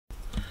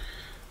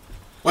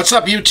What's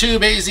up,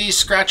 YouTube? AZ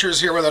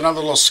Scratchers here with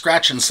another little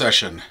scratching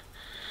session.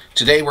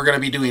 Today we're going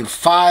to be doing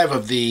 5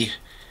 of the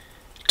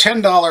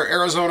 $10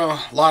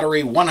 Arizona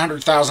Lottery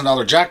 $100,000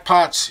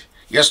 jackpots.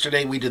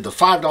 Yesterday we did the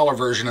 $5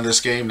 version of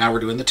this game. Now we're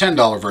doing the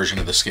 $10 version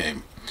of this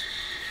game.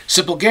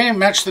 Simple game,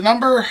 match the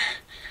number,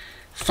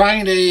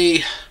 find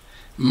a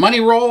money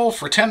roll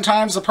for 10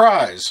 times the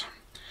prize.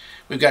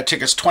 We've got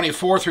tickets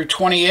 24 through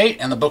 28,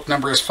 and the book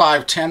number is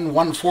 510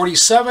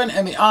 147,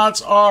 and the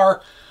odds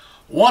are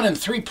 1 in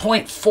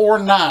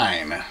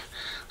 3.49.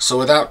 So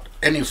without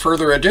any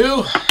further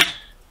ado,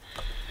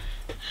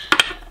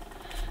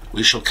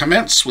 we shall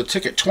commence with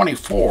ticket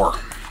 24.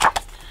 A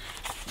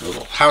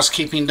little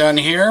housekeeping done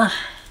here.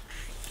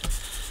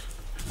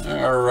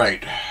 All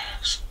right.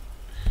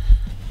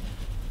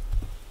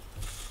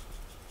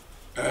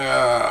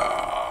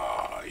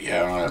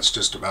 Yeah, that's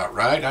just about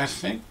right, I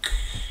think.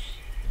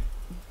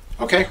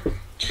 Okay.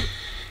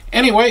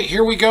 Anyway,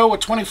 here we go with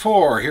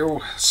 24. Here,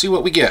 we'll see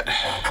what we get.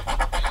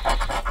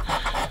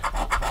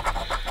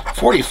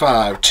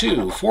 45,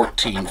 2,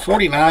 14,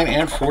 49,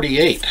 and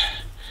 48.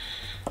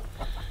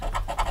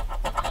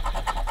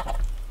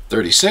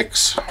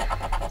 36,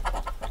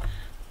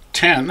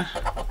 10,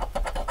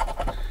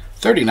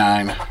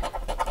 39,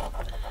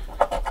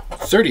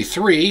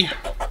 33,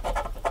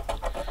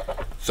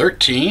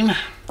 13,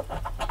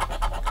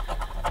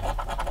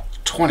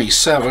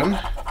 27,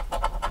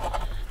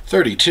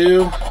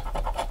 32,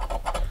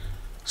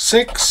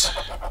 6,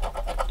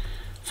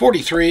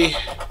 43,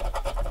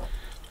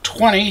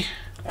 20,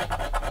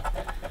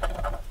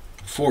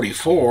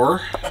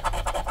 44,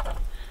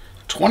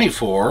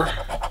 24,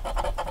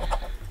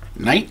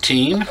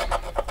 19,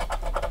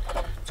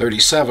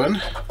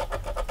 37,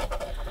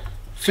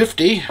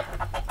 50,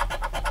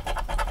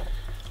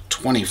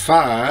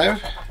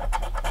 25,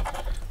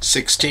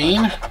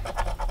 16,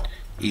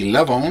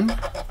 11,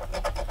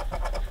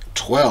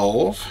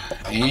 12,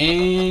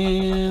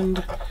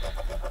 and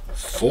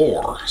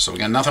 4. So we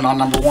got nothing on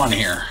number 1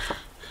 here.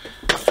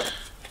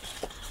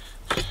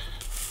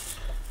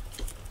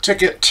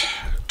 Ticket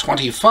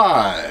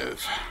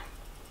 25.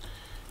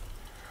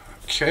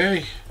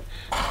 Okay.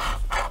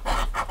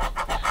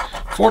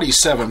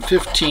 47,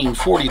 15,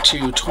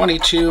 42,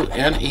 22,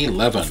 and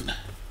 11.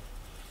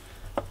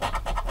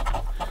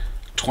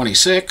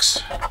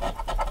 26,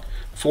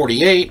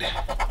 48,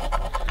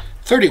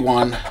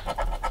 31,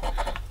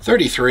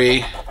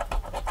 33,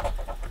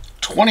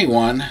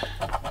 21,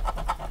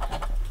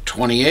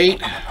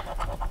 28,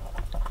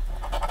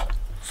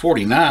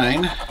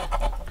 49,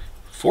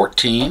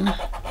 14,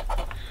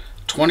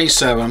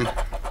 27,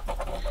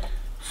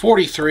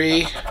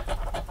 43,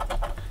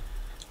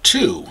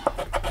 2,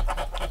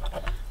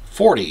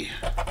 40,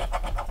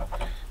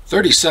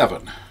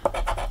 37,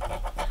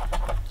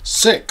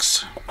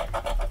 6,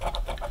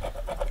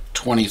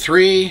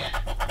 23,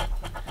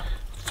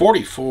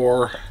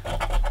 44,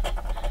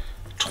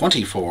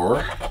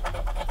 24,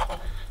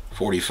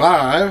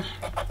 45,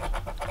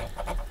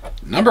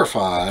 number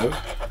 5,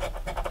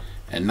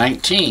 and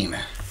 19.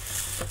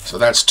 So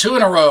that's 2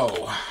 in a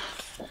row.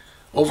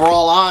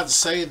 Overall odds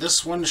say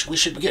this one we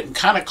should be getting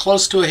kind of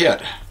close to a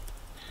hit.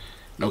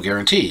 No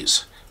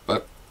guarantees,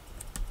 but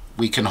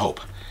we can hope.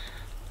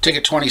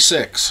 Ticket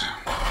 26.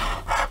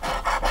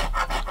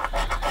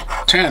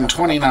 10,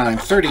 29,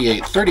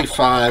 38,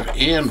 35,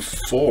 and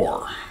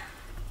 4.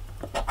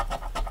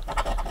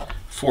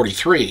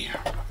 43,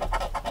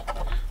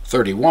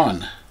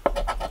 31,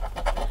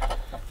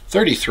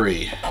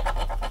 33,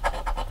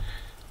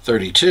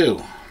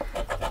 32,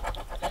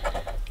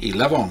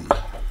 11,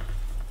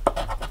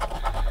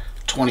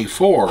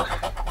 24,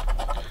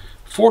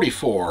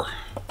 44,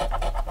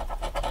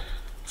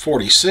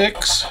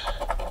 46,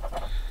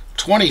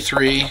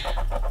 23,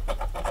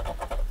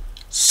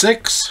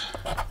 6.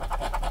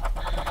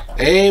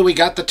 Hey, we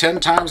got the 10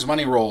 times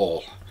money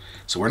roll.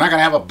 So we're not going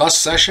to have a bust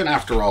session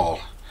after all.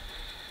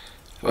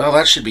 Well,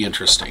 that should be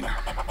interesting.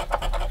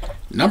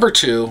 Number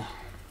 2,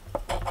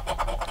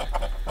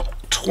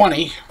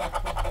 20,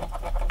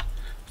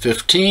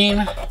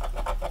 15,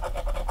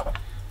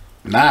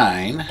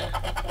 9,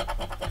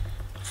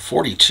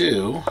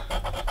 42,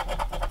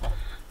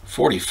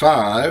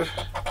 45,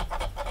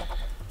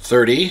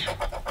 30,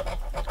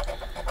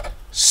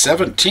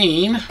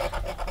 17,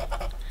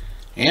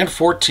 and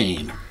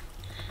 14.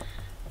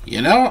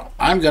 You know,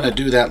 I'm going to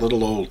do that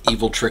little old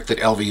evil trick that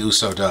El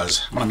Viuso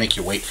does. I'm going to make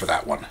you wait for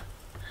that one.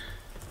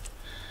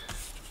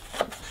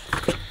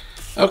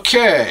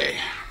 Okay.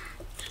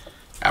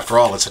 After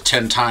all, it's a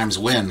 10 times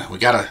win. We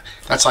gotta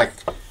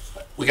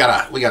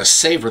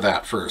savor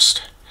that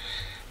first.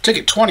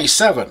 Ticket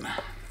 27.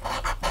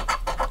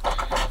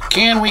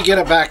 Can we get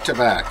a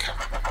back-to-back?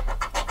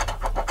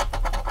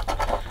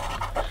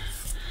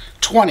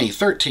 20,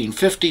 13,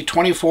 50,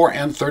 24,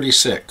 and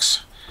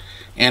 36.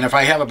 And if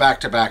I have a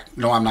back-to-back,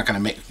 no, I'm not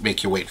going to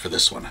make you wait for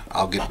this one.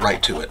 I'll get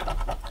right to it.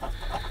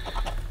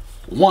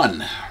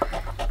 1,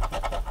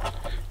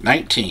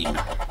 19,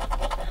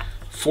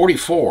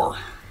 44,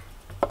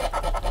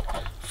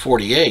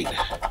 48,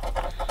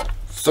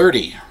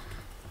 30,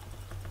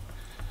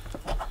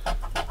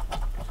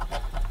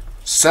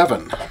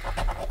 7,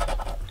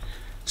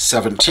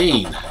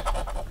 17,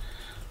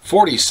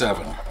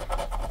 47,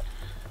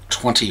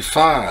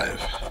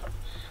 25,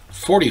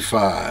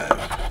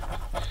 45,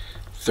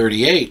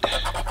 38,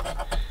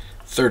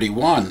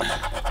 31,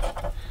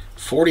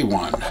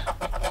 41,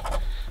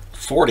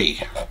 40,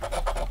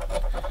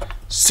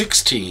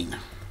 16,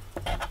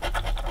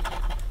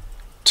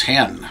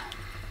 10,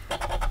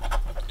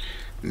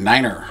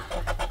 9er,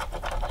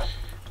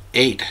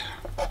 8,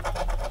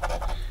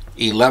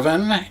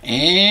 11,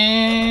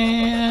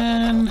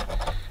 and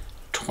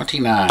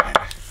 29.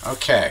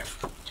 Okay.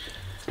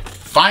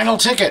 Final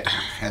ticket,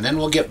 and then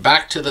we'll get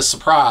back to the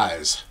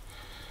surprise.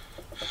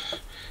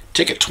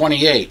 Ticket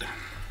 28.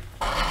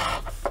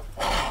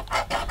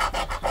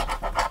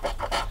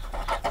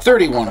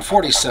 31,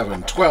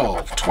 47,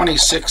 12,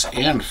 26,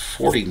 and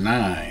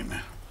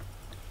 49.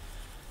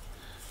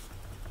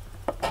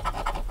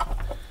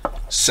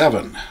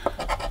 7,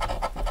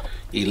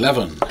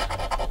 11,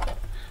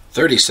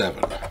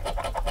 37,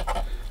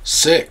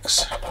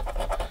 6,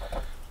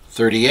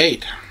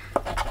 38,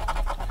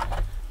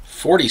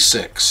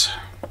 46,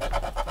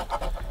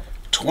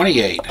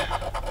 28,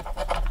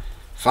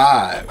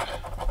 5,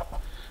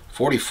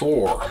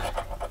 44,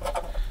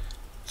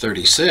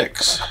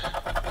 36,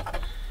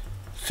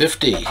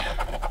 50,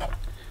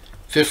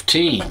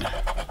 15,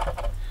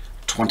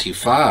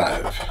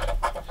 25,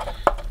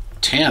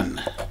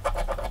 10,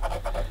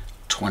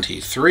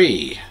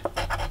 23,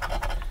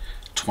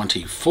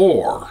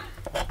 24,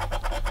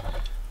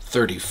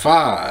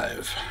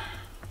 35,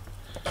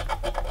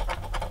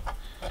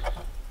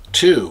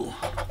 2,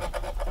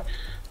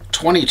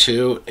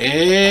 22,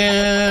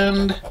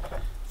 and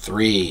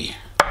 3.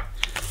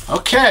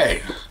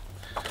 Okay,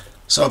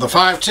 so the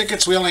 5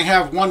 tickets, we only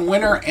have one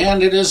winner,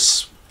 and it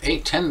is a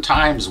 10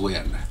 times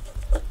win.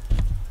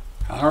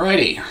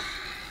 Alrighty.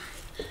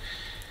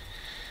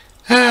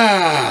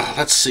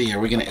 Let's see, are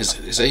we gonna,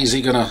 is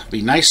AZ gonna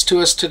be nice to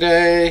us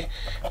today,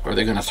 or are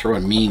they gonna throw a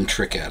mean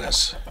trick at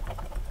us?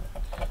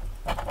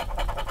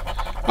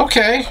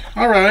 Okay,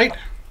 alright.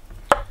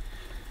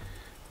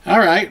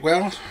 Alright,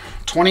 well,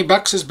 20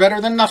 bucks is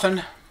better than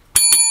nothing.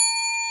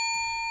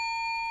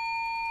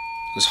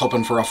 Was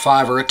hoping for a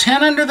 5 or a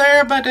 10 under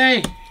there, but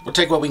hey, we'll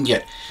take what we can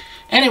get.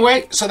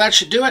 Anyway, so that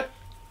should do it.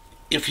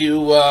 If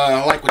you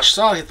like what you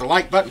saw, hit the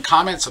like button,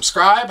 comment,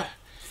 subscribe.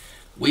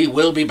 We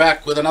will be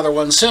back with another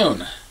one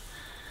soon.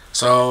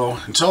 So,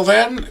 until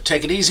then,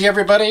 take it easy,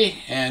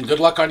 everybody, and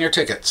good luck on your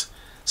tickets.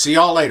 See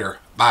y'all later.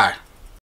 Bye.